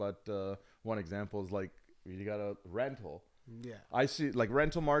but one example is like you got a rental. Yeah. I see like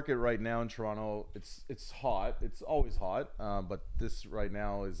rental market right now in Toronto. It's hot. It's always hot. But this right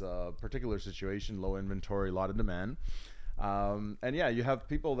now is a particular situation, low inventory, a lot of demand. And yeah, you have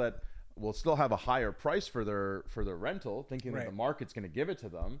people that will still have a higher price for their rental, thinking that the market's going to give it to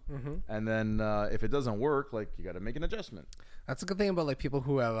them. And then if it doesn't work, like you got to make an adjustment. That's a good thing about like people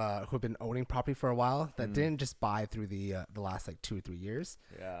who have been owning property for a while that didn't just buy through the last like 2 or 3 years.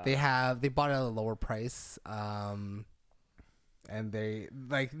 Yeah. They bought at a lower price. And they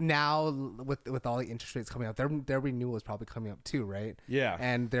like now with all the interest rates coming up, their renewal is probably coming up too, right? Yeah.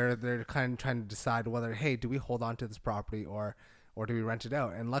 And they're kind of trying to decide whether, hey, do we hold on to this property or do we rent it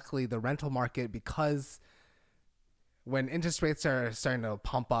out? And luckily, the rental market, because when interest rates are starting to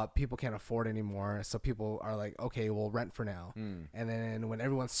pump up, people can't afford anymore. So people are like, okay, we'll rent for now. And then when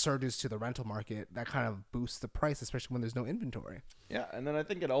everyone surges to the rental market, that kind of boosts the price, especially when there's no inventory. Yeah, and then I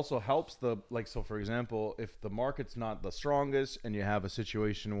think it also helps so for example, if the market's not the strongest and you have a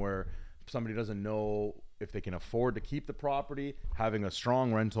situation where somebody doesn't know if they can afford to keep the property, having a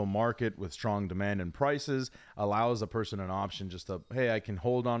strong rental market with strong demand and prices allows a person an option just to, hey, I can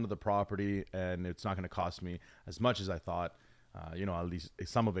hold on to the property and it's not going to cost me as much as I thought. At least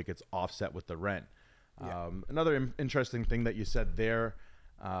some of it gets offset with the rent. Another interesting thing that you said there,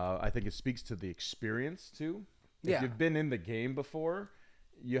 I think it speaks to the experience too. If you've been in the game before,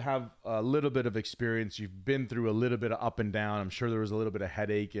 you have a little bit of experience. You've been through a little bit of up and down. I'm sure there was a little bit of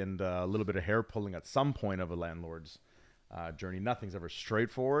headache and a little bit of hair pulling at some point of a landlord's journey. Nothing's ever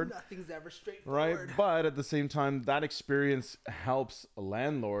straightforward. Right? But at the same time, that experience helps a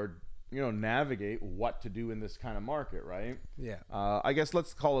landlord, navigate what to do in this kind of market, right? Yeah. I guess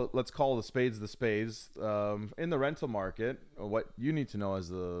let's call the spades the spades. In the rental market, what you need to know as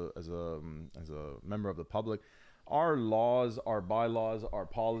a member of the public, our laws, our bylaws, our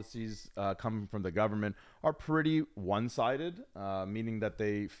policies coming from the government are pretty one-sided, meaning that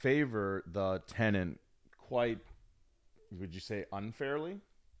they favor the tenant quite, would you say unfairly?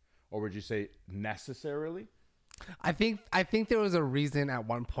 Or would you say necessarily? I think there was a reason at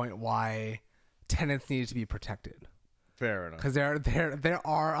one point why tenants needed to be protected. Fair enough. Because there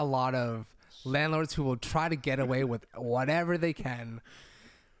are a lot of landlords who will try to get away with whatever they can.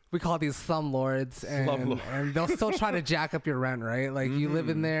 We call these slumlords, and they'll still try to jack up your rent, right? Like you live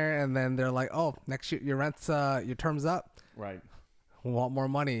in there, and then they're like, "Oh, next year your rent's your term's up. Right. We want more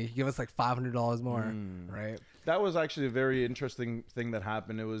money. Give us like $500 more, right?" That was actually a very interesting thing that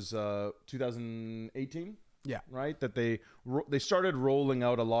happened. It was 2018. Yeah. Right. That they started rolling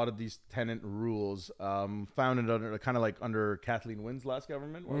out a lot of these tenant rules. Founded under kind of like under Kathleen Wynne's last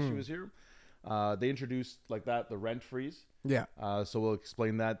government while she was here. They introduced like the rent freeze. Yeah. So we'll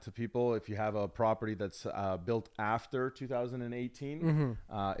explain that to people. If you have a property that's built after 2018,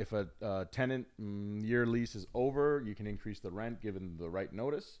 if a tenant year lease is over, you can increase the rent given the right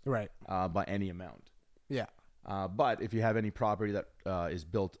notice. Right. By any amount. Yeah. But if you have any property that is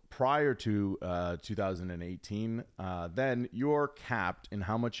built prior to 2018, then you're capped in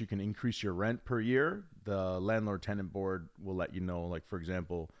how much you can increase your rent per year. The landlord tenant board will let you know, like, for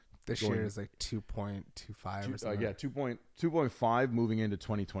example, this year is like 2.25 or something. 2.5 moving into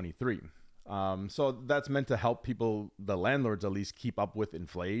 2023. So that's meant to help people, the landlords, at least keep up with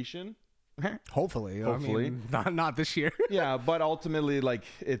inflation. Hopefully. I mean, not this year. Yeah, but ultimately, like,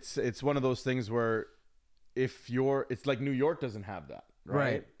 it's one of those things where it's like New York doesn't have that,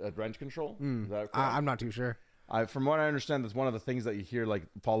 right? Rent control. Is that correct? I'm not too sure. From what I understand, that's one of the things that you hear, like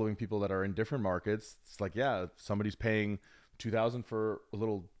following people that are in different markets. It's like, yeah, somebody's paying $2,000 for a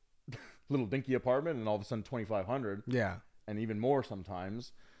little dinky apartment, and all of a sudden $2,500. Yeah, and even more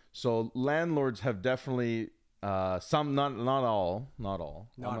sometimes. So landlords have definitely some, not all.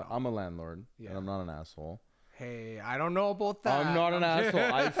 I'm a landlord, and I'm not an asshole. Hey, I don't know about that. I'm not an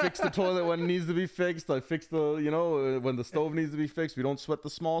asshole. I fix the toilet when it needs to be fixed. I fix when the stove needs to be fixed. We don't sweat the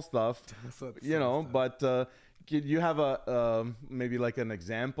small stuff, but you have maybe like an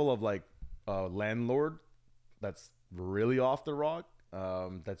example of like a landlord that's really off the rock,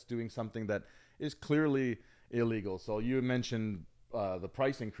 that's doing something that is clearly illegal. So you mentioned the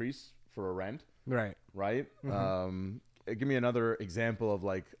price increase for a rent. Right. Give me another example of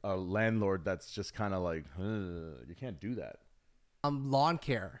like a landlord that's just kind of like, you can't do that. Lawn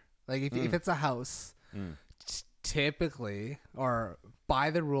care. Like if it's a house, typically, or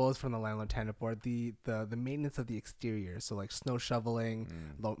by the rules from the landlord tenant board, the maintenance of the exterior, so like snow shoveling,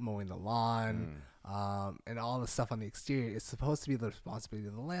 mowing the lawn, and all the stuff on the exterior is supposed to be the responsibility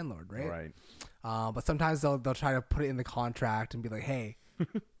of the landlord, right? But sometimes they'll try to put it in the contract and be like, hey,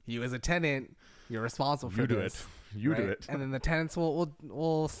 you as a tenant, you're responsible for this. You do right? it. And then the tenants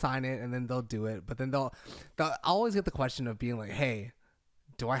will sign it, and then they'll do it. But then they'll always get the question of being like, "Hey,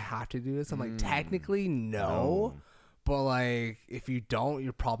 do I have to do this?" I'm like, technically, no. But like, if you don't,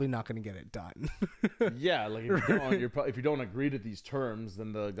 you're probably not going to get it done. Yeah, like if you don't agree to these terms,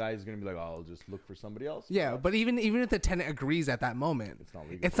 then the guy's going to be like, "Oh, I'll just look for somebody else." Yeah, but even if the tenant agrees at that moment,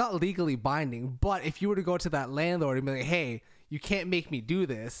 it's not legally binding. But if you were to go to that landlord and be like, "Hey, you can't make me do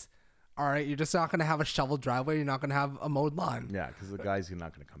this," all right, you're just not going to have a shoveled driveway. You're not going to have a mowed lawn. Yeah, because the guy's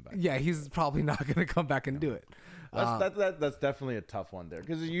not going to come back. Yeah, he's probably not going to come back and do it. That's definitely a tough one there,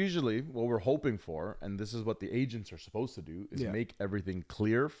 because usually what we're hoping for, and this is what the agents are supposed to do, is make everything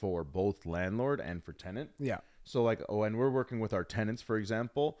clear for both landlord and for tenant. Yeah. So like when we're working with our tenants, for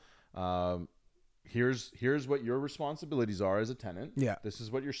example, here's what your responsibilities are as a tenant. Yeah. This is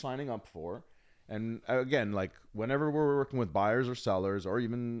what you're signing up for. And again, like whenever we're working with buyers or sellers or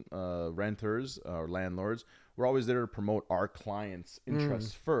even renters or landlords, we're always there to promote our clients'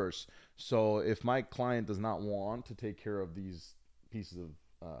 interests first. So if my client does not want to take care of these pieces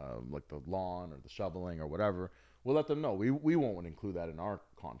of like the lawn or the shoveling or whatever, we'll let them know. We won't include that in our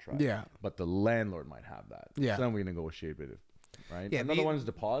contract. Yeah. But the landlord might have that. Yeah. So then we negotiate with it. Right. Yeah. Another one is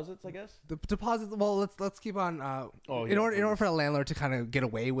deposits, I guess. The deposits. Well, let's keep on. In order for a landlord to kind of get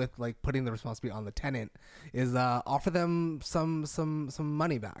away with like putting the responsibility on the tenant, is offer them some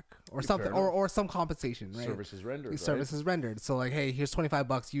money back or something, or some compensation. Right. Services rendered. Services rendered. So like, hey, here's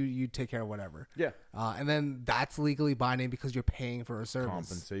 $25. You take care of whatever. Yeah. And then that's legally binding because you're paying for a service.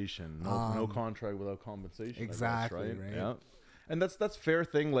 Compensation. No contract without compensation. Exactly. I guess, right? Yeah. And that's fair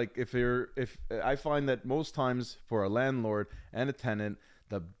thing. Like if I find that most times for a landlord and a tenant,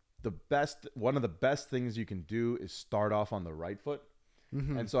 one of the best things you can do is start off on the right foot.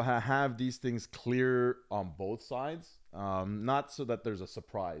 Mm-hmm. And so have these things clear on both sides. Not so that there's a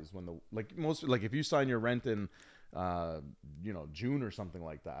surprise when if you sign your rent in June or something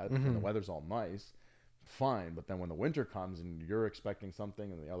like that, and the weather's all nice, fine. But then when the winter comes and you're expecting something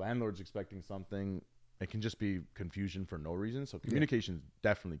and the landlord's expecting something, it can just be confusion for no reason. So communication is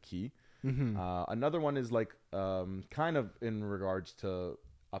definitely key. Mm-hmm. Another one is like kind of in regards to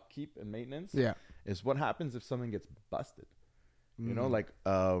upkeep and maintenance. Yeah, is what happens if something gets busted. You know, like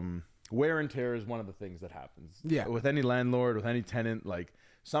wear and tear is one of the things that happens. Yeah, with any landlord, with any tenant. Like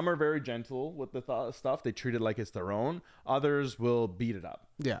some are very gentle with the stuff; they treat it like it's their own. Others will beat it up.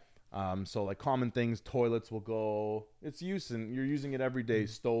 Yeah. So like common things, toilets will go, it's use and you're using it every day.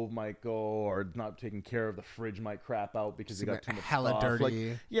 Stove might go, or not taking care of the fridge might crap out because you got too much hella stuff.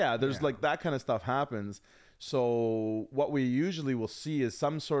 dirty. Like, there's like that kind of stuff happens. So what we usually will see is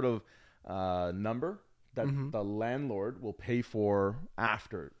some sort of number that the landlord will pay for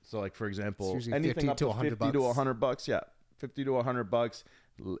after. So like, for example, anything up to 50 to $100. Yeah. 50 to $100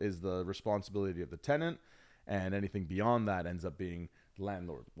 is the responsibility of the tenant. And anything beyond that ends up being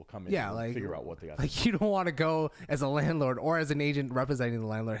landlord will come in and figure out what they got. Like you don't want to go as a landlord or as an agent representing the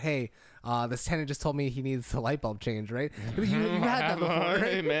landlord. Hey, this tenant just told me he needs the light bulb change, right? You had that before, right?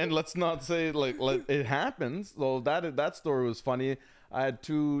 Hey man, let's not say like it happens. So that story was funny. I had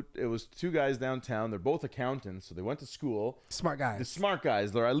two guys downtown. They're both accountants, so they went to school. Smart guys. The smart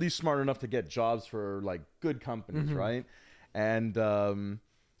guys. They're at least smart enough to get jobs for like good companies, right? And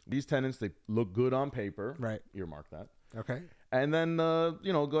these tenants, they look good on paper. Right. Earmark that. Okay. And then,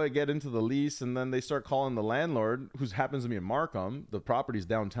 go get into the lease, and then they start calling the landlord, who happens to be in Markham. The property's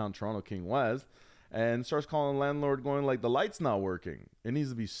downtown Toronto, King West, and starts calling the landlord going like, the light's not working. It needs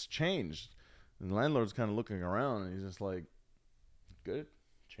to be changed. And the landlord's kind of looking around, and he's just like, good,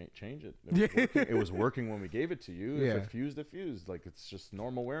 change it. It was working when we gave it to you. Yeah. If it fused, it fused. Like, it's just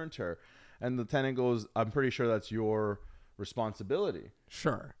normal wear and tear. And the tenant goes, I'm pretty sure that's your responsibility.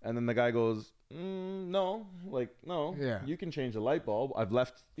 Sure. And then the guy goes, no, you can change the light bulb. I've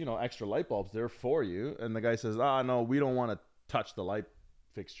left, extra light bulbs there for you. And the guy says, no, we don't want to touch the light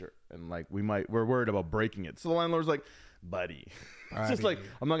fixture. And like, we're worried about breaking it. So the landlord's like, buddy. It's just like,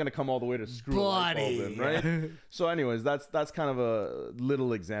 I'm not going to come all the way to screw a light bulb in, right? So anyways, that's kind of a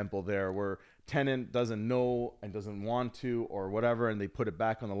little example there where tenant doesn't know and doesn't want to or whatever, and they put it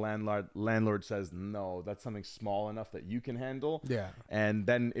back on the landlord. Landlord says, no, that's something small enough that you can handle. Yeah. And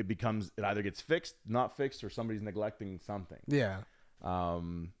then it either gets fixed, not fixed, or somebody's neglecting something. Yeah.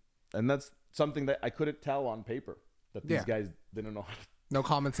 And that's something that I couldn't tell on paper, that these guys didn't know how to. No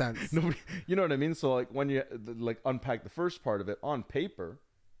common sense. Nobody, you know what I mean? So like when you unpack the first part of it on paper,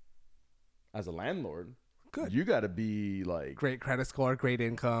 as a landlord, good. You got to be like great credit score, great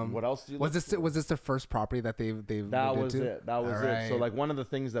income. What else do you was this the first property that they've that was it. That was it. So like one of the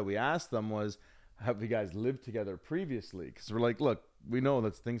things that we asked them was, have you guys lived together previously? Because we're like, look, we know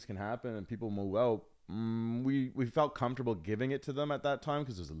that things can happen and people move out. we felt comfortable giving it to them at that time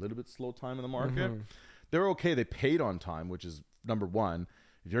because there's a little bit slow time in the market. They were okay. They paid on time, which is number one.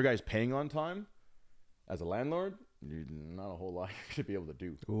 If your guy's paying on time as a landlord, not a whole lot you should be able to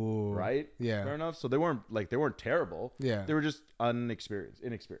do. Ooh, right? Yeah. Fair enough. So they weren't terrible. Yeah. They were just inexperienced.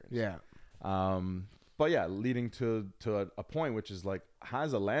 Yeah. But yeah, leading to a point, which is like,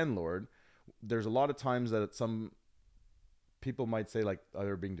 as a landlord, there's a lot of times that some people might say like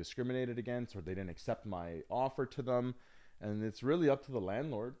they're being discriminated against or they didn't accept my offer to them. And it's really up to the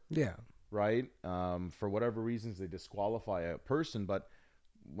landlord. Yeah. Right. For whatever reasons, they disqualify a person. But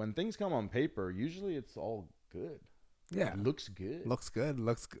when things come on paper, usually it's all good. Yeah. It looks good.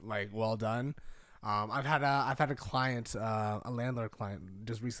 Looks like well done. I've had a client, a landlord client,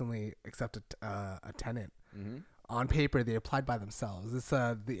 just recently accepted a tenant. On paper, they applied by themselves. This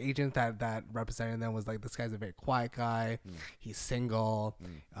the agent that represented them was like, this guy's a very quiet guy. He's single.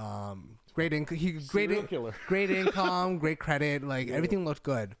 Great income, great credit. Like everything looked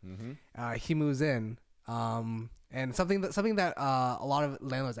good. He moves in. And something that a lot of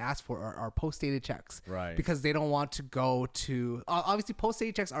landlords ask for are post-dated checks, right? Because they don't want to go to obviously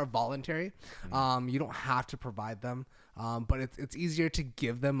post-dated checks are voluntary. You don't have to provide them, but it's easier to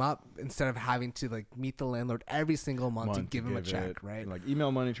give them up instead of having to like meet the landlord every single month to give him a check, right? Like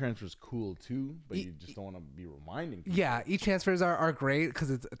email money transfer is cool too, but you just don't want to be reminding people. Yeah, e-transfers are great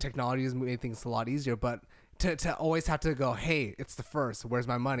because technology has made things a lot easier, but to always have to go, hey, it's the first, where's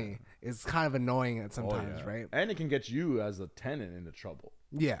my money, is kind of annoying at sometimes, right? And it can get you as a tenant into trouble.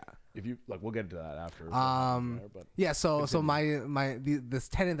 Yeah. If you like, we'll get into that after. Yeah. So this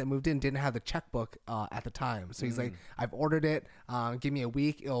tenant that moved in didn't have the checkbook at the time, so he's like, I've ordered it. Give me a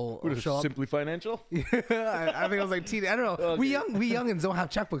week. It'll show up. Simply Financial. I think it was like I don't know. Okay. We youngins don't have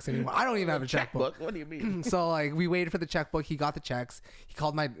checkbooks anymore. I don't even have a checkbook. What do you mean? So like we waited for the checkbook. He got the checks. He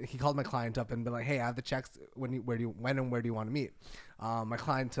called my client up and been like, hey, I have the checks. When and where do you want to meet? My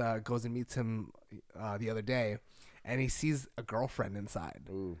client goes and meets him the other day, and he sees a girlfriend inside.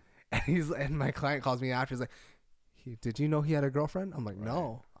 Ooh. And my client calls me after. He's like, did you know he had a girlfriend? I'm like,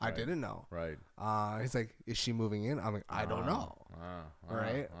 no, I didn't know. Right. He's like, is she moving in? I'm like, I don't know.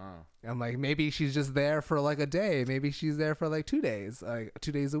 Right. I'm like, maybe she's just there for like a day. Maybe she's there for like 2 days, like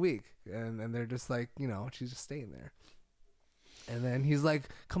 2 days a week. And they're just like, she's just staying there. And then he's like,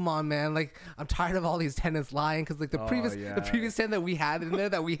 come on, man. Like, I'm tired of all these tenants lying. Cause like the previous tenant that we had in there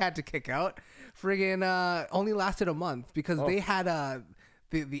that we had to kick out friggin' only lasted a month because they had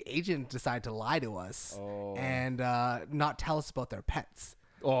the agent decided to lie to us and not tell us about their pets.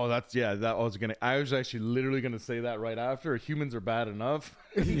 Oh, I was actually literally gonna say that right after. Humans are bad enough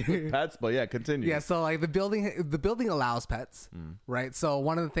with pets, but yeah, continue. Yeah, so like the building allows pets, right? So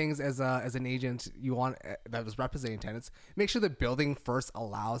one of the things as an agent you want that was representing tenants, make sure the building first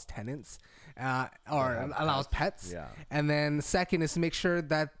allows tenants or allows pets. Yeah. And then second is to make sure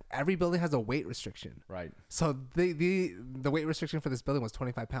that every building has a weight restriction. Right. So the weight restriction for this building was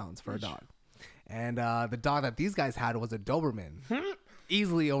 25 pounds for a dog. And the dog that these guys had was a Doberman.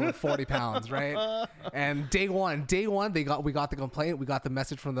 Easily over 40 pounds, right? And day one, we got the complaint. We got the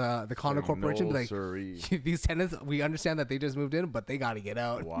message from the condo corporation. No, like, these tenants, we understand that they just moved in, but they got to get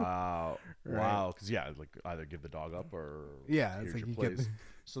out. Wow. Right. Wow. Because like either give the dog up or it's like your place.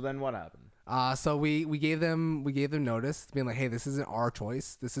 So then what happened? So we gave them notice, being like, hey, this isn't our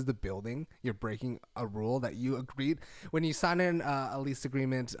choice. This is the building. You're breaking a rule that you agreed when you sign in a lease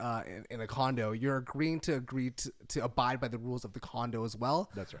agreement in a condo. You're agreeing to abide by the rules of the condo as well.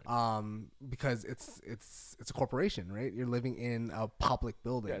 That's right. Because it's a corporation, right? You're living in a public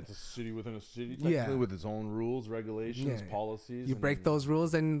building. Yeah, it's a city within a city, technically, with its own rules, regulations, policies. You break those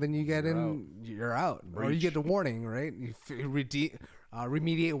rules, and then you're out, or you get the warning, right? You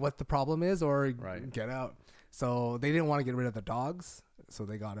remediate what the problem is or get out. So they didn't want to get rid of the dogs, so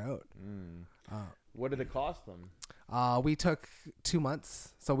they got out. What did it cost them? We took 2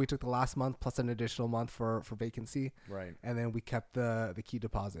 months. So we took the last month plus an additional month for vacancy. Right. And then we kept the key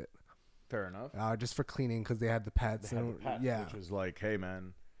deposit. Fair enough. Just for cleaning because they had the pets. Which was like, hey,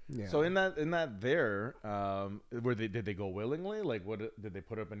 man. Yeah. So in that did they go willingly? Like, what did they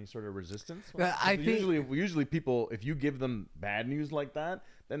put up any sort of resistance? I think usually people, if you give them bad news like that,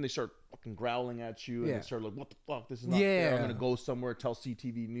 then they start fucking growling at you and they start like, what the fuck? This is not fair. I'm gonna go somewhere, tell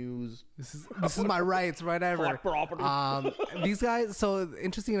CTV News. This is my rights, whatever. Property. These guys. So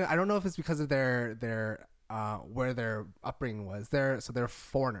interesting. I don't know if it's because of their where their upbringing was. They're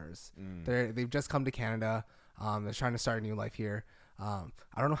foreigners. They've just come to Canada. They're trying to start a new life here. I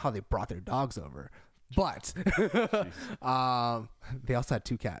don't know how they brought their dogs over, but they also had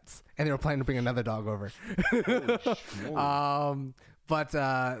 2 cats, and they were planning to bring another dog over. But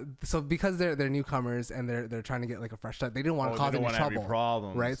so because they're newcomers and they're trying to get like a fresh start, they didn't want to cause any trouble,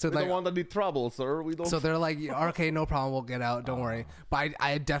 problems, right? So we don't want any trouble, sir. We don't. So they're like, okay, no problem, we'll get out, don't worry. But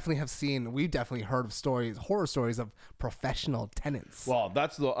I definitely have seen, we've definitely heard of stories, horror stories of professional tenants. Well,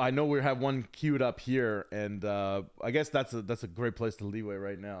 I know we have one queued up here, and I guess that's a great place to leeway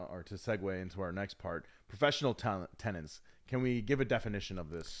right now, or to segue into our next part. Professional tenants. Can we give a definition of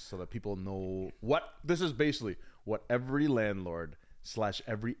this so that people know what this is? Basically what every landlord /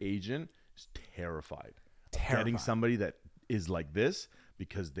 every agent is terrified of getting somebody that is like this,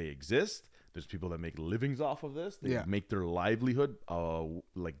 because they exist. There's people that make livings off of this. They make their livelihood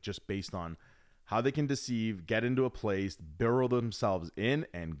like just based on how they can deceive, get into a place, burrow themselves in,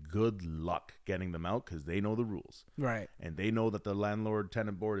 and good luck getting them out, because they know the rules. Right. And they know that the landlord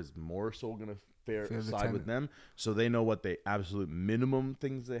tenant board is more so going to side with them. So they know what the absolute minimum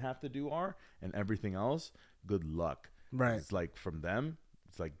things they have to do are, and everything else, good luck. Right. It's like from them,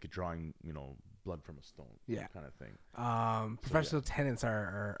 it's like drawing, blood from a stone. Kind of thing. Professional tenants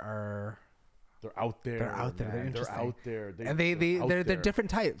are they're out there. They're out there. Man. They're interesting. They're out there. They're different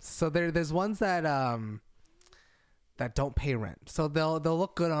types. So there's ones that don't pay rent. So they'll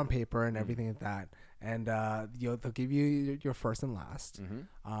look good on paper and everything like that, and they'll give you your first and last.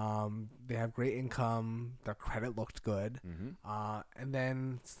 They have great income. Their credit looked good, and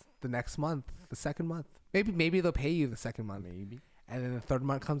then the next month, the second month, maybe they'll pay you the second month. Maybe. And then the third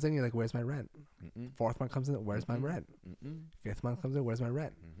month comes in, you're like, where's my rent? Fourth month comes in, where's my rent? Fifth month comes in, where's my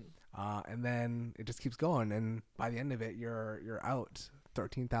rent? And then it just keeps going, and by the end of it, you're out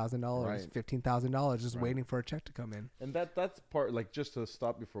 $13,000, $15,000, just waiting for a check to come in. And that's part, like, just to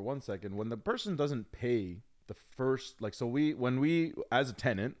stop you for 1 second, when the person doesn't pay the first, like, so when we as a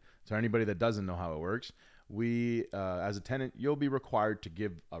tenant, so anybody that doesn't know how it works, we as a tenant, you'll be required to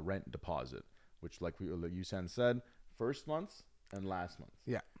give a rent deposit, which, like Yusan said, first month's and last month.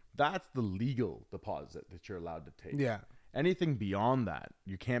 Yeah. That's the legal deposit that you're allowed to take. Yeah. Anything beyond that,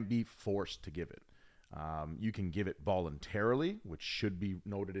 you can't be forced to give it. You can give it voluntarily, which should be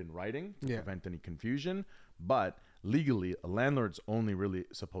noted in writing to prevent any confusion. But legally, a landlord's only really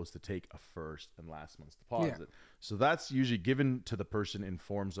supposed to take a first and last month's deposit. Yeah. So that's usually given to the person in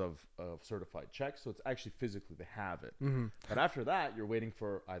forms of certified checks. So it's actually physically they have it. But after that, you're waiting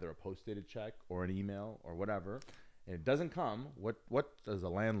for either a post-dated check or an email or whatever. And it doesn't come. What does a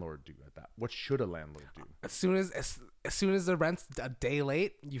landlord do at that? What should a landlord do? As soon as the rent's a day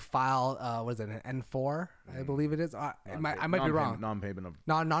late, you file what is it, an N4? I believe it is. I might be wrong.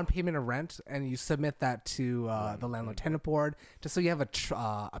 Non-payment of rent, and you submit that to the landlord tenant board, just so you have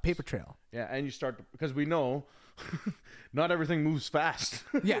a paper trail. Yeah, and you start because we know not everything moves fast.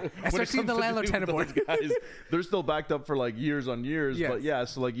 Yeah, especially the landlord tenant board guys. They're still backed up for like years on years. Yes. But yeah,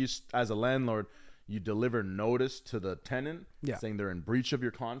 so like you as a landlord, you deliver notice to the tenant saying they're in breach of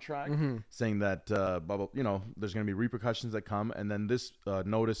your contract, saying that there's going to be repercussions that come. And then this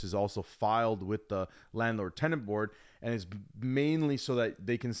notice is also filed with the landlord tenant board. And it's mainly so that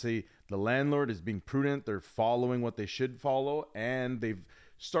they can say the landlord is being prudent. They're following what they should follow. And they've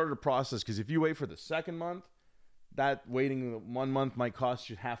started a process. Because if you wait for the second month, that waiting 1 month might cost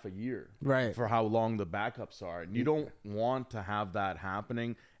you half a year for how long the backups are. And you don't want to have that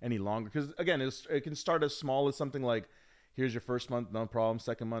happening any longer. Because, again, it can start as small as something like, here's your first month, no problem.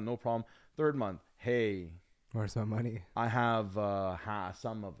 Second month, no problem. Third month, hey. Where's my money? I have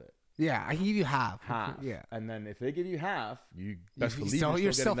some of it. Yeah, I can give you half. Yeah. And then if they give you half, you best believe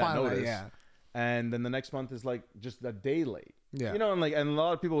you're still getting that notice. And then the next month is like just a day late. Yeah. And a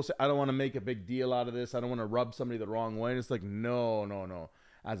lot of people will say, I don't want to make a big deal out of this. I don't want to rub somebody the wrong way. And it's like, no.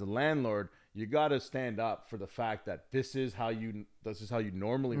 As a landlord, you got to stand up for the fact that this is how you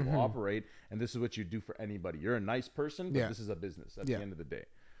normally will operate. And this is what you do for anybody. You're a nice person, but this is a business at the end of the day.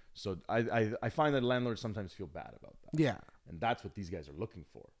 So I find that landlords sometimes feel bad about that. Yeah. And that's what these guys are looking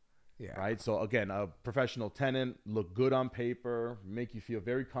for. Yeah. Right. So again, a professional tenant, look good on paper, make you feel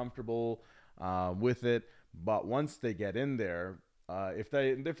very comfortable with it. But once they get in there, if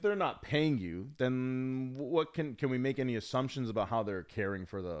they're not paying you, then what can we make any assumptions about how they're caring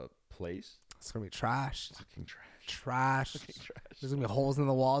for the place? It's gonna be trashed. Fucking trash. There's gonna be holes in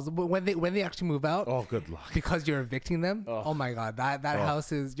the walls. But when they actually move out, oh, good luck. Because you're evicting them. Oh my god, that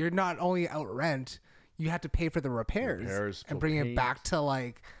house is. You're not only out rent, you have to pay for the repairs and bring it back to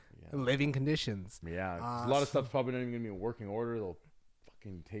like living conditions. Yeah, a lot of stuff's probably not even gonna be in working order. They'll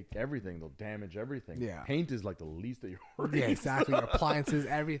fucking take everything. They'll damage everything. Yeah, paint is like the least of your worries. Yeah, exactly. Your appliances,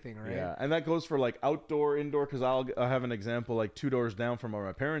 everything, right? Yeah, and that goes for like outdoor, indoor. Because I'll have an example. Like 2 doors down from where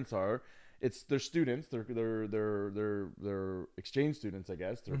my parents are, they're students. They're exchange students, I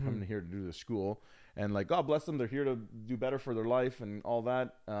guess. They're coming here to do the school, and like God bless them, they're here to do better for their life and all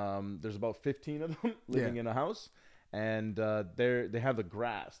that. There's about 15 of them living in a house, and they have the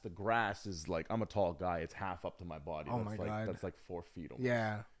grass. The grass is like, I'm a tall guy. It's half up to my body. Oh that's my God. That's like 4 feet almost.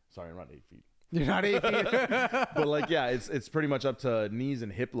 Yeah. Sorry, I'm not 8 feet. You're not 8 feet. But like, yeah, it's pretty much up to knees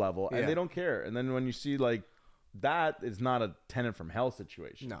and hip level, and Yeah. they don't care. And then when you see like that, is not a tenant from hell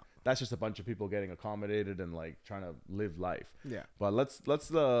situation. No. That's just a bunch of people getting accommodated and like trying to live life. Yeah. But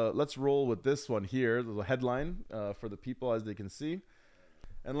let's roll with this one here. The headline for the people as they can see,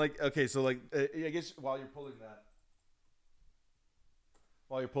 and like, okay, so like I guess while you're pulling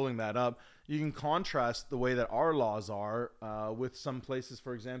that up, you can contrast the way that our laws are with some places,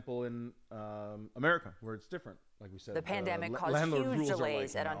 for example, in America, where it's different. Like we said, The pandemic caused landlord huge rules are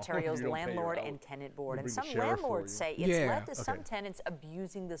delays like, at no, Ontario's you don't pay your Landlord out. and Tenant Board. We'll And bring the some sheriff for landlords you. say it's Yeah. led to some tenants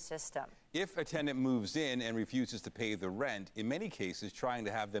abusing the system. If a tenant moves in and refuses to pay the rent, in many cases, trying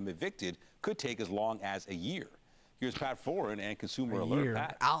to have them evicted could take as long as a year. Here's Pat Foran and Consumer Alert.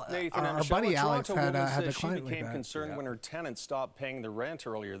 Pat. Nathan, Our and buddy Michelle, a Alex Toronto woman had a says she client like became that. concerned when her tenant stopped paying the rent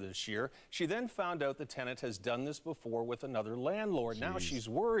earlier this year. She then found out the tenant has done this before with another landlord. Now she's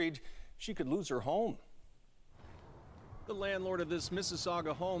worried she could lose her home. The landlord of this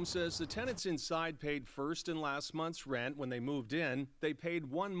Mississauga home says the tenants inside paid first and last month's rent when they moved in. They paid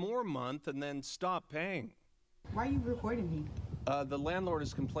one more month and then stopped paying. Why are you recording me? The landlord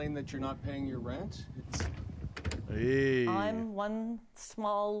has complained that you're not paying your rent. Hey. I'm one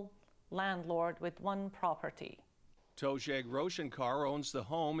small landlord with one property. Tojeg Roshankar owns the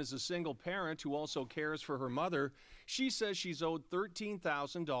home, is a single parent who also cares for her mother. She says she's owed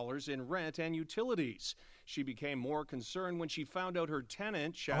 $13,000 in rent and utilities. She became more concerned when she found out her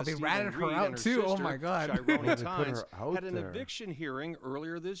tenant, they Shasta ratted her Reed, out and her too. Oh sister, my God. Shironi They put her Tynes, out had an there. eviction hearing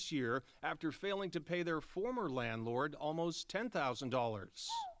earlier this year after failing to pay their former landlord almost $10,000.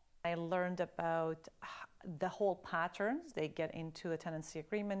 I learned about the whole patterns. They get into a tenancy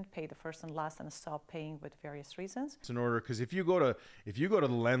agreement, pay the first and last, and stop paying with various reasons. It's in order, because if you go to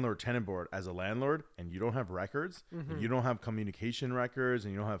the landlord tenant board as a landlord and you don't have records, and you don't have communication records,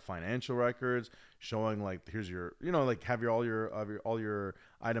 and you don't have financial records showing like here's your, like have all your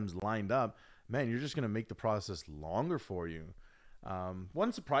items lined up, man, you're just gonna make the process longer for you.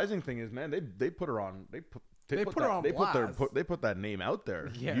 One surprising thing is, man, they put her on. They put that name out there.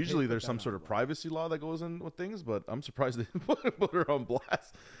 Yeah, Usually they there's put some that sort on of privacy law that goes in with things, but I'm surprised they put her on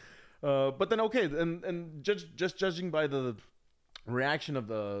blast. But then, okay, and just judging by the reaction of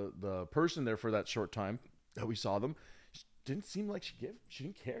the person there for that short time that we saw them, she didn't seem like she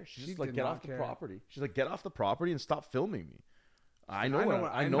didn't care. She just like, did get not off the care. property. She's like, get off the property and stop filming me. I know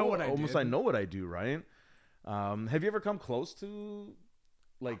what I do, right? Have you ever come close to,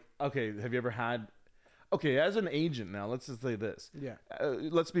 like, okay, have you ever had, okay, as an agent now, let's just say this. Yeah.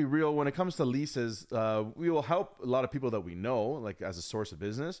 Let's be real. When it comes to leases, we will help a lot of people that we know, like as a source of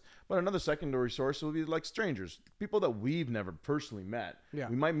business. But another secondary source will be like strangers, people that we've never personally met. Yeah.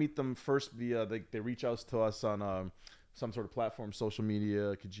 We might meet them first via they reach out to us on some sort of platform, social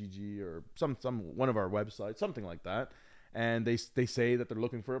media, Kijiji, or some one of our websites, something like that. And they say that they're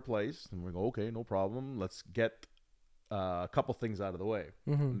looking for a place, and we go, okay, no problem. Let's get a couple things out of the way.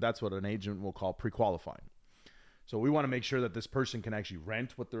 And that's what an agent will call pre-qualifying. So we want to make sure that this person can actually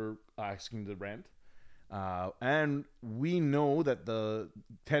rent what they're asking to rent. And we know that the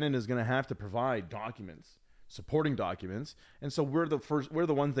tenant is going to have to provide documents, supporting documents. And so we're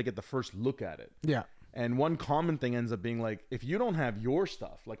the ones that get the first look at it. Yeah. And one common thing ends up being like, if you don't have your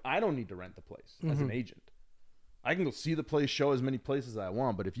stuff, like I don't need to rent the place as an agent. I can go see the place, show as many places as I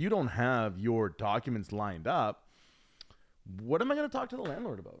want. But if you don't have your documents lined up, what am I going to talk to the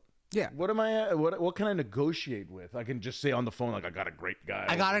landlord about? Yeah. What can I negotiate with? I can just say on the phone, like, I got a great guy.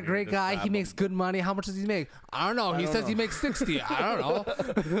 I got a great guy. He makes good money. How much does he make? I don't know. He says he makes 60. I don't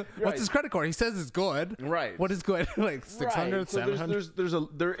know. What's his credit card? He says it's good. Right. What is good? Like 600, Right. So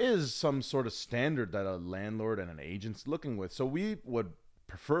 700? there is some sort of standard that a landlord and an agent's looking with. So we would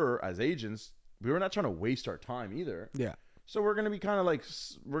prefer as agents, we were not trying to waste our time either. Yeah. So we're going to be kind of like,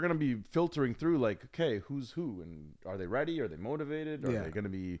 we're going to be filtering through like, okay, who's who, and are they ready? Are they motivated? Are Yeah. they going to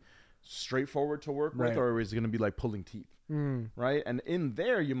be straightforward to work Right. with, or is it going to be like pulling teeth? Right. And in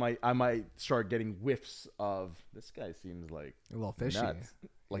there, I might start getting whiffs of, this guy seems like A little fishy. nuts,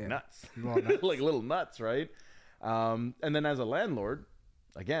 like Yeah. nuts, Little nuts. like little nuts. Right. And then as a landlord,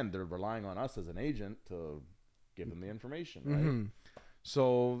 again, they're relying on us as an agent to give them the information. Right.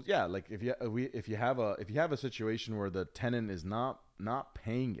 So yeah, like if you have a situation where the tenant is not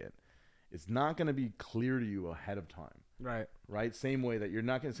paying it, it's not going to be clear to you ahead of time. Right. Same way that you're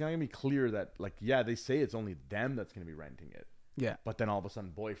not gonna, it's not gonna be clear that like, yeah, they say it's only them that's gonna be renting it. Yeah. But then all of a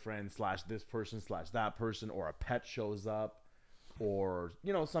sudden boyfriend / this person / that person, or a pet shows up, or,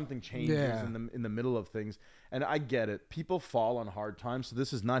 you know, something changes in the middle of things. And I get it. People fall on hard times. So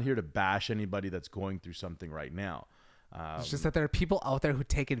this is not here to bash anybody that's going through something right now. It's just that there are people out there who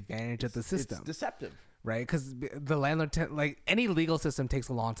take advantage of the system. It's deceptive. Right, because the landlord, like any legal system, takes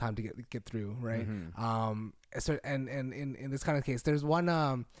a long time to get through, right? So and in this kind of case, there's one.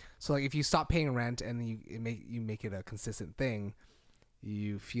 So like if you stop paying rent and you make it a consistent thing,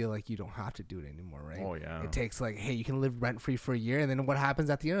 you feel like you don't have to do it anymore, right? Oh yeah. It takes like, hey, you can live rent free for a year, and then what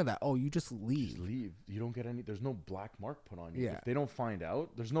happens at the end of that? Oh, you just leave. Just leave. You don't get any. There's no black mark put on you. Yeah. If they don't find out,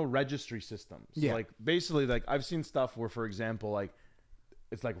 there's no registry system. So Yeah. like basically, like I've seen stuff where, for example, like.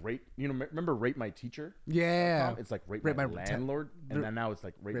 It's like rate, you know, remember Rate My Teacher? Yeah. It's like rate my landlord. And then now it's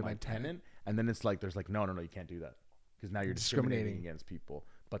like rate my tenant. And then it's like, there's like, no, you can't do that. Because now you're discriminating against people.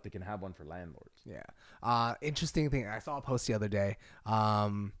 But they can have one for landlords. Yeah. Interesting thing. I saw a post the other day.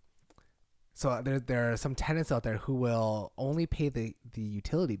 So there are some tenants out there who will only pay the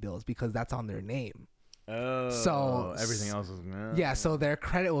utility bills because that's on their name. Oh, so everything else is yeah. So their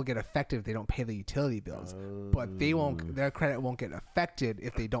credit will get affected if they don't pay the utility bills, but they won't. Their credit won't get affected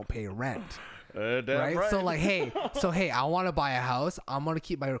if they don't pay rent. Right? So like, hey, I want to buy a house. I'm gonna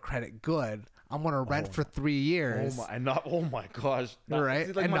keep my credit good. I'm gonna rent for 3 years. Oh my gosh! Right,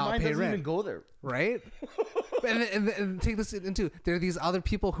 see, like, and my not mind pay doesn't rent. even go there. Right, and take this into. There are these other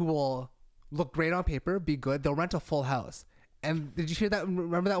people who will look great on paper, be good. They'll rent a full house. And did you hear that?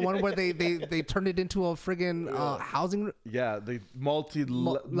 Remember that one where they turned it into a friggin' housing? Yeah, the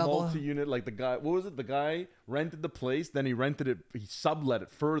multi-unit, like the guy. What was it? The guy rented the place, then he rented it. He sublet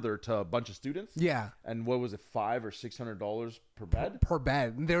it further to a bunch of students. Yeah. And what was it? $500 or $600 per bed. Per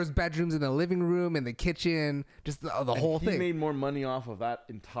bed. And there was bedrooms in the living room, in the kitchen, just the whole thing. He made more money off of that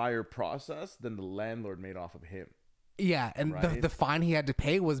entire process than the landlord made off of him. Yeah, and right? the fine he had to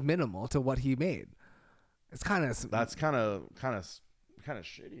pay was minimal to what he made. It's kind of shitty.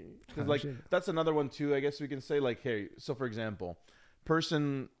 Because like that's another one too. I guess we can say like, hey, so for example,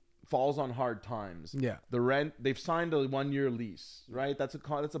 person falls on hard times. Yeah. The rent, they've signed a 1-year lease, right? That's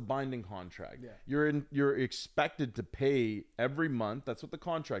a binding contract. Yeah. You're expected to pay every month. That's what the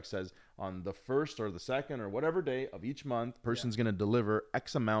contract says. On the first or the second or whatever day of each month, person's going to deliver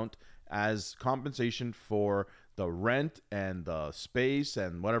X amount as compensation for the rent and the space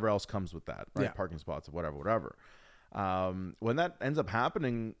and whatever else comes with that, right? Yeah. Parking spots, whatever. When that ends up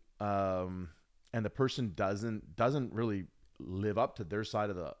happening, and the person doesn't really live up to their side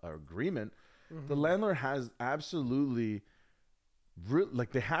of the agreement, the landlord has absolutely,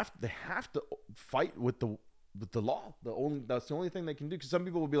 like they have to fight with the law. That's the only thing they can do. Because some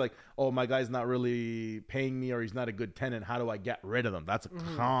people will be like, "Oh, my guy's not really paying me, or he's not a good tenant. How do I get rid of them?" That's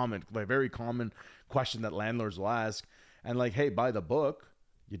a very common question that landlords will ask. And like, hey, by the book,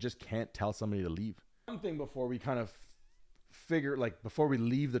 you just can't tell somebody to leave. One thing before we kind of before we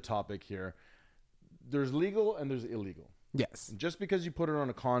leave the topic here, there's legal and there's illegal. Yes. Just because you put it on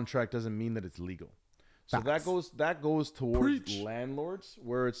a contract doesn't mean that it's legal. So Facts. that goes towards landlords,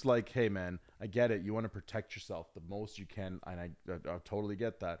 where it's like, hey man, I get it. You want to protect yourself the most you can, and I totally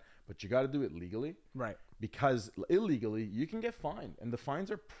get that. But you got to do it legally, Right. because illegally you can get fined, and the fines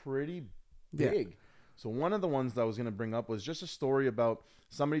are pretty big. Yeah. So one of the ones that I was going to bring up was just a story about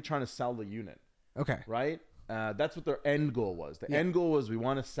somebody trying to sell the unit, Okay. right? That's what their end goal was. The end goal was, we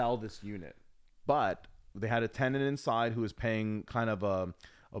want to sell this unit, but they had a tenant inside who was paying kind of a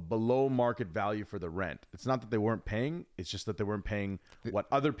below market value for the rent. It's not that they weren't paying, it's just that they weren't paying what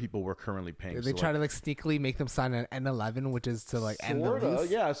other people were currently paying. They try to like sneakily make them sign an N11, which is to like end the lease.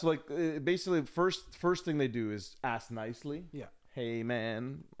 Yeah. So like basically first thing they do is ask nicely. Yeah. Hey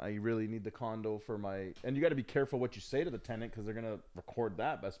man, I really need the condo for my, and you got to be careful what you say to the tenant, because they're going to record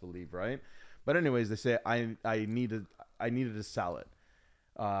that, best believe, right? But anyways, they say I needed to sell it.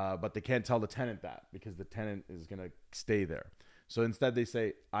 But they can't tell the tenant that, because the tenant is going to stay there. So instead they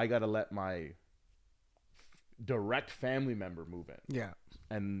say, I got to let my direct family member move in. Yeah.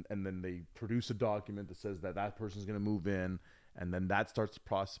 And then they produce a document that says that person's going to move in, and then that starts the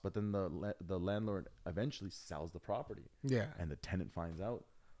process. But then the landlord eventually sells the property. Yeah. And the tenant finds out.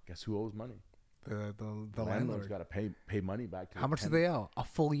 Guess who owes money? The landlord's got to pay money back to How much do they owe? A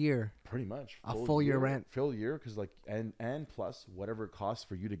full year. Pretty much. A full year rent. Full year, because like and plus whatever it costs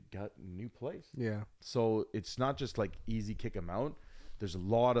for you to get a new place. Yeah. So it's not just like easy kick them out. There's a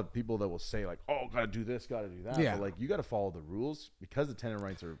lot of people that will say like, oh, gotta do this, gotta do that. Yeah. But like, you gotta follow the rules, because the tenant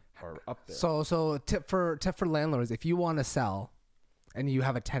rights are up there. So tip for landlords: if you want to sell, and you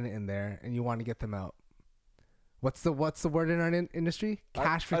have a tenant in there and you want to get them out, What's the word in our industry?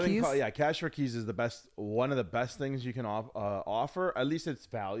 Cash for I think keys. yeah, cash for keys is one of the best things you can offer. At least it's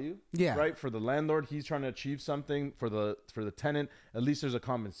value. Yeah. Right. For the landlord, he's trying to achieve something. For the tenant, at least there's a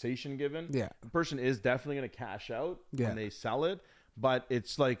compensation given. Yeah. The person is definitely going to cash out Yeah. when they sell it, but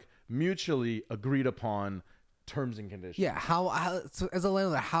it's like mutually agreed upon terms and conditions. Yeah. So as a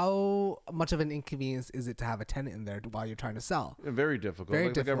landlord, how much of an inconvenience is it to have a tenant in there while you're trying to sell? Very difficult. Very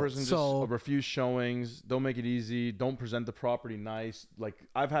like difficult. Everyone just refuse showings. Don't make it easy. Don't present the property nice. Like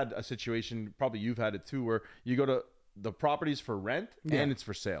I've had a situation, probably you've had it too, where you go to the properties for rent and it's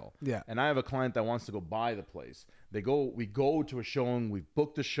for sale. Yeah. And I have a client that wants to go buy the place. We go to a showing. We've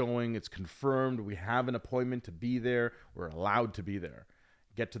booked a showing. It's confirmed. We have an appointment to be there. We're allowed to be there.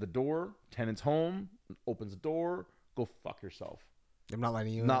 Get to the door. Tenant's home. Opens the door. Go fuck yourself. I'm not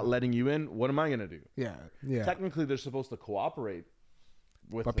letting you. Not letting you in. What am I gonna do? Yeah. Yeah. Technically, they're supposed to cooperate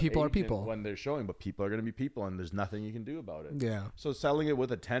with But the people are agent people. when they're showing, but people are going to be people, and there's nothing you can do about it. Yeah. So selling it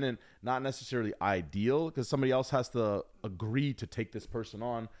with a tenant, not necessarily ideal, because somebody else has to agree to take this person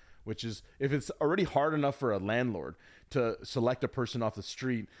on, which is, if it's already hard enough for a landlord to select a person off the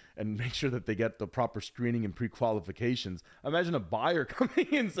street and make sure that they get the proper screening and pre-qualifications, imagine a buyer coming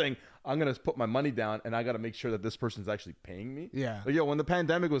in saying, I'm going to put my money down and I got to make sure that this person's actually paying me. Yeah. But when the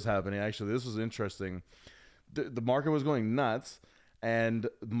pandemic was happening, actually, this was interesting. The market was going nuts, and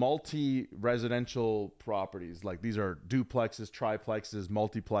multi-residential properties, like these are duplexes, triplexes,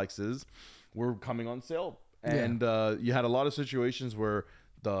 multiplexes, were coming on sale. And you had a lot of situations where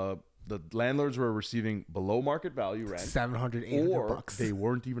the landlords were receiving below market value rent, $700, $800 or bucks. they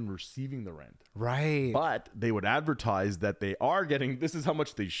weren't even receiving the rent. Right. But they would advertise that they are getting, this is how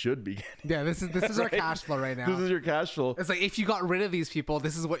much they should be getting. Yeah, this is our cash flow right now. This is your cash flow. It's like, if you got rid of these people,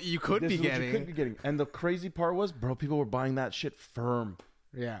 this is what you could This be is what getting. you could be getting. And the crazy part was, bro, people were buying that shit firm.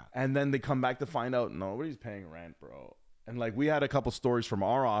 Yeah. And then they come back to find out nobody's paying rent, bro. And like, we had a couple stories from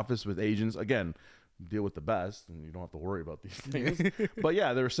our office with agents. Again, deal with the best and you don't have to worry about these things. But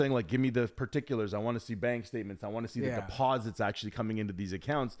yeah, they were saying like, give me the particulars. I want to see bank statements. I want to see the deposits actually coming into these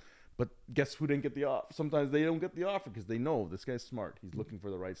accounts. But guess who didn't get the offer? Sometimes they don't get the offer because they know this guy's smart. He's looking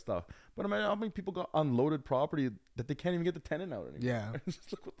for the right stuff. But I mean, how many people got unloaded property that they can't even get the tenant out anymore? Yeah. It's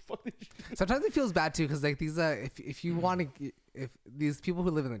just like, what the fuck did you do? Sometimes it feels bad too, because like these, if you want to, if these people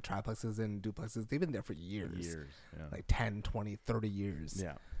who live in the triplexes and duplexes, they've been there for years, like 10, 20, 30 years.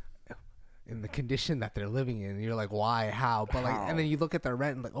 Yeah. In the condition that they're living in, you're like, why, how? But like, and then you look at their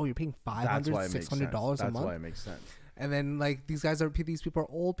rent and like, oh, you're paying $500, $600 a month. That's why it makes sense. And then like these people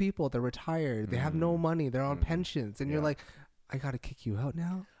are old people. They're retired. They have no money. They're on pensions. And you're like, I gotta kick you out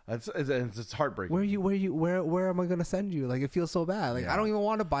now. It's heartbreaking. Where am I gonna send you? Like, it feels so bad. Like, I don't even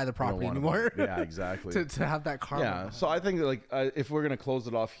want to buy the property anymore. Yeah, exactly. to have that karma. Yeah. So I think that, like, if we're gonna close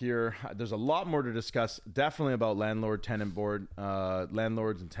it off here, there's a lot more to discuss. Definitely about landlord tenant board,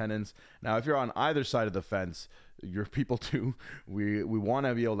 landlords and tenants. Now, if you're on either side of the fence, you're people too. We want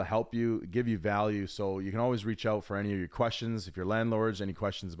to be able to help you, give you value. So you can always reach out for any of your questions. If you're landlords, any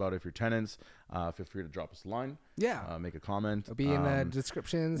questions about if you're tenants, feel free to drop us a line. Yeah. Make a comment. It'll be in the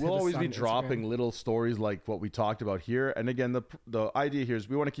descriptions. We'll always be dropping little stories like what we talked about here. And again, the idea here is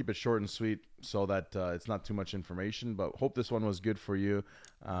we want to keep it short and sweet so that it's not too much information. But hope this one was good for you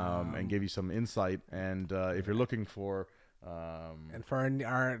and gave you some insight. And if you're looking for and for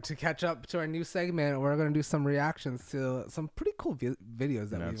our to catch up to our new segment, we're going to do some reactions to some pretty cool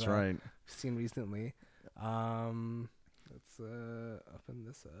videos that we've seen recently. Let's open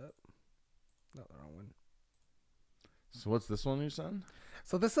this up. Not the wrong one. So what's this one you said?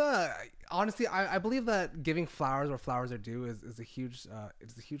 So this honestly, I believe that giving flowers where flowers are due is a huge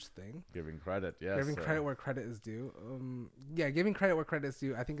thing. Giving credit, yes. Giving credit where credit is due. Giving credit where credit is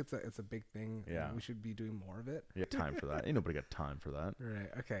due. I think it's a big thing. Yeah, we should be doing more of it. You got time for that? Ain't nobody got time for that. Right.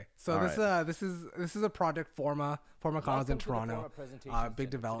 Okay. So this is a project Forma Cons in Toronto. Big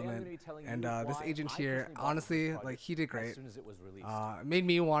development. And this agent here, honestly, like, he did great. As soon as it was released, made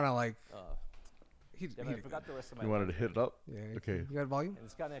me want to like. I forgot the rest of my. You wanted to hit it up? Yeah. Okay. You got volume? And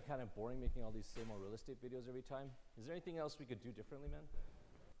it's kind of boring making all these same old real estate videos every time. Is there anything else we could do differently, man?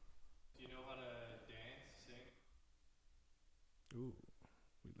 Do you know how to dance, sing? Ooh,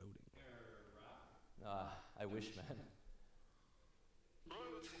 reloading. Or rap? I wish, man.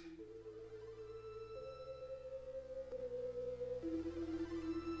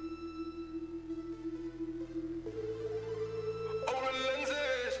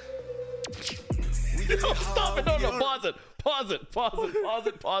 No, stop it. No, pause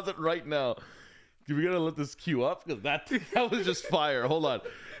it right now. We gotta let this queue up because that was just fire. Hold on.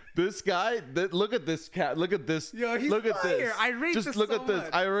 This guy, look at this cat. Look at this. Yo, he's look at fire. this. I rate Just this look so at this. much.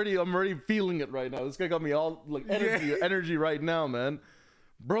 I'm already feeling it right now. This guy got me all like energy right now, man.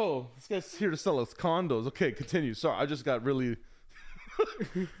 Bro, this guy's here to sell us condos. Okay, continue. Sorry, I just got really.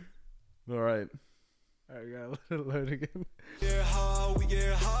 All right. All right, we gotta let it load again. We get high, we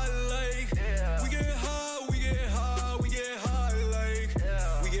get high like. We get high, we get high, we get high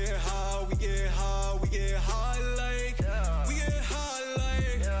like. We get high, we get high, we get high like. We get high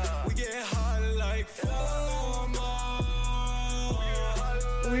like. We get high like.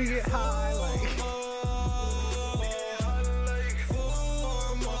 We get high like.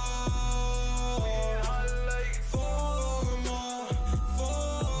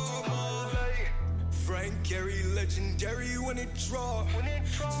 Legendary when it drop.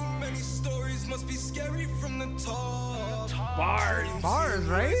 Too many stories must be scary from the top. Bars,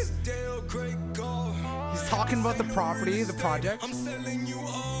 right? Dale, great God. He's talking about the property, the project. I'm selling you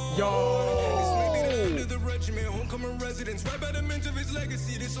all. Yo. This may be the end of the regiment, homecoming residence. Right by the mint of his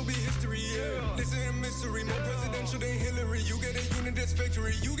legacy, this will be history, yeah. This ain't a mystery, more presidential than Hillary. You get a unit that's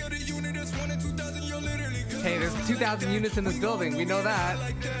victory. You get a unit that's 1 in 2,000, you're literally good. Hey, there's 2,000 units in this building. We know that.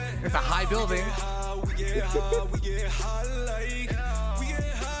 It's a high building. We get high, we get high like. We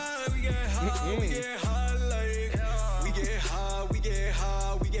get high, we get high, we get high like. We get high, we get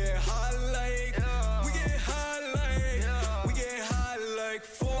high, we get high like. We get high like. We get high like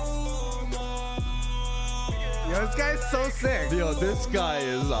formal. Yo, this guy's so sick. Yo, this guy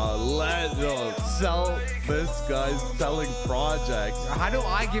is a legend. Yo, this guy's selling projects. How do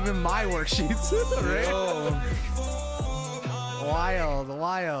I give him my worksheets? Right? Yo.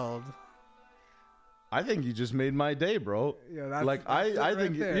 Wild. I think you just made my day, bro. Yo, that's like it I right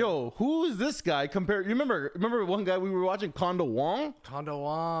think there. yo, who is this guy compared? You remember one guy we were watching, Kondo Wong? Kondo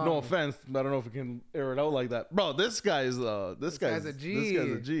Wong. No offense, I don't know if we can air it out like that, bro. This guy's this guy's a G. This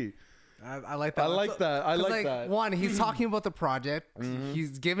guy's a G. I like that. I like that. I 'Cause, like that. One, he's talking about the project. Mm-hmm.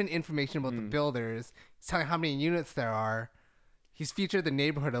 He's given information about the builders. He's telling how many units there are. He's featured the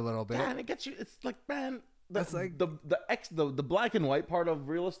neighborhood a little bit. Man, it gets you. It's like, man, that's like- the black and white part of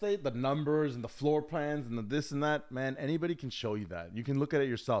real estate, the numbers and the floor plans and the this and that. Man, anybody can show you that. You can look at it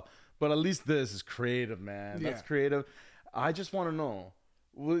yourself. But at least this is creative, man. That's Yeah. creative. I just want to know.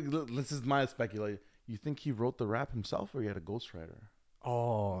 This is my speculation. You think he wrote the rap himself, or he had a ghostwriter?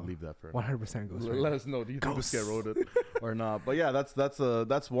 Oh, Leave that for 100% goes right. Let us know. Do you think this guy wrote it or not? But yeah,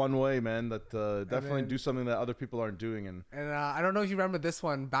 that's one way, man. That definitely then- do something that other people aren't doing. And And I don't know if you remember this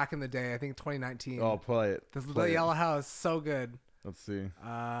one back in the day. I think 2019. oh, play it. This is Play the it. Yellow House. So good. Let's see.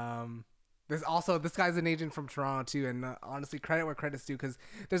 This guy's an agent from Toronto too, and honestly, credit where credit's due, because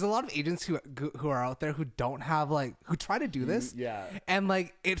there's a lot of agents who are out there who don't have who try to do this, yeah. and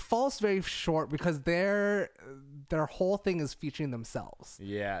it falls very short because their whole thing is featuring themselves.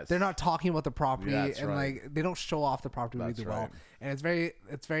 Yes. They're not talking about the property, That's and right. they don't show off the property That's really well, right. and it's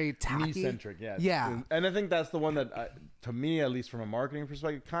very tacky. Me-centric, yes. Yeah. And I think that's the one that, to me, at least from a marketing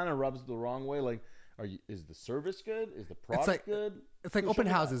perspective, kind of rubs the wrong way. Like, is the service good? Is the product good? It's like Who's open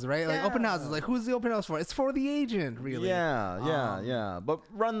showing houses, that? right? Like open Yeah. houses. Like, who's the open house for? It's for the agent, really. Yeah. But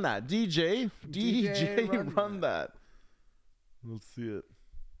run that. DJ, run that. Let's see it.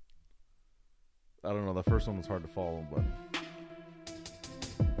 I don't know. The first one was hard to follow, but.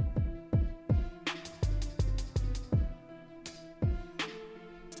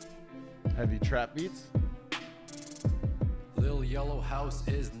 Heavy trap beats. Lil Yellow House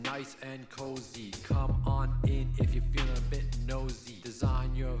is nice and cozy. Come on in if you're feeling a bit nosy.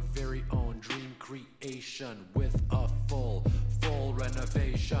 Design your very own dream creation with a full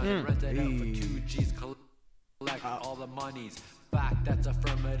renovation. Rent it out for 2 G's. Collect all the monies. Fact, that's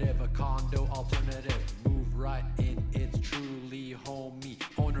affirmative. A condo alternative. Move right in. It's truly homey.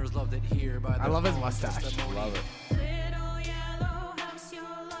 Owners loved it here by the I love his own mustache. testimony. Love it. Little yellow house, you'll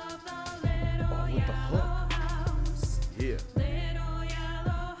love the little with the hook. house. Yeah. Little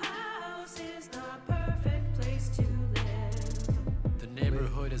yellow house is the perfect place to live. The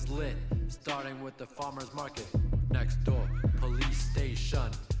neighborhood is lit, starting with the farmer's market. Next door, police station.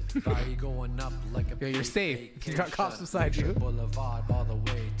 Value going up like a Yeah, you're safe. You got cops vacation. beside you. Boulevard all the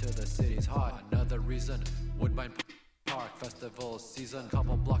way to the city's heart. Another reason, Woodbine Park festival season.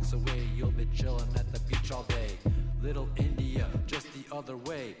 Couple blocks away, you'll be chilling at the beach all day. Little India, just the other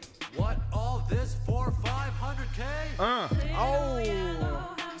way. What all this for 500K? Yellow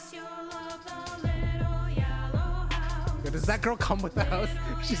house, you'll love the little yellow house. Yo, does that girl come with the house?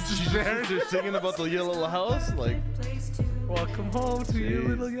 She's just there. They're singing about the yellow house. Like, Place to Welcome home to your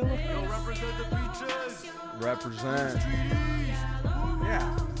little yellow house. Represent the beaches. represent.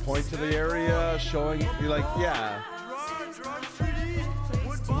 Yeah. Point to the area, showing. You're like, yeah.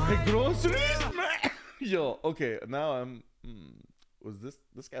 Hey, groceries, man. Yo, okay. Now I'm. Was this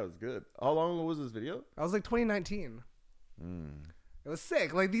guy was good? How long ago was this video? I was like 2019. It was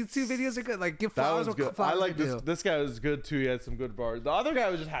sick. Like these two videos are good. Like give flowers. That was good. I like this. This guy was good too. He had some good bars. The other guy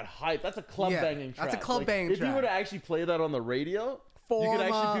was just had hype. That's a club banging track. That's a club banging track. If you were track. to actually play that on the radio, you could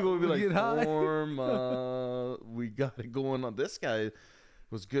actually people would be like, we got it going on. This guy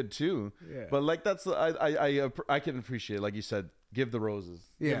was good too. Yeah. But like that's I can appreciate, like you said, give the roses.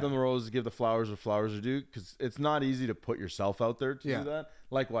 Yeah. Give them the roses, give the flowers what flowers are due, because it's not easy to put yourself out there to do that.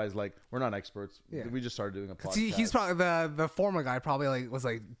 Likewise, like we're not experts. Yeah. We just started doing a podcast. He's probably the former guy probably like was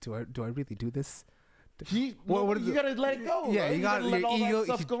like, do I really do this? You gotta let it go. Yeah, right? you gotta let all ego, that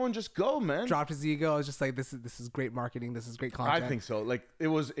stuff go and just go, man. Dropped his ego. It was just like this is great marketing. This is great content. I think so. Like it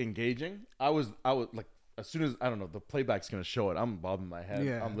was engaging. I was like, as soon as I don't know, the playback's gonna show it, I'm bobbing my head.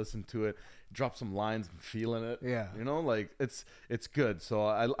 Yeah. I'm listening to it. Drop some lines, I'm feeling it. Yeah. You know, like it's good. So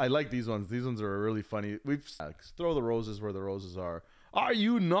I like these ones. These ones are really funny. Throw the roses where the roses are. Are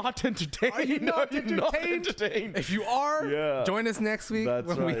you not entertained? Are you not entertained? If you are, join us next week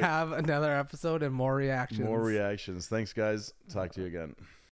when we have another episode and more reactions. More reactions. Thanks, guys. Talk to you again.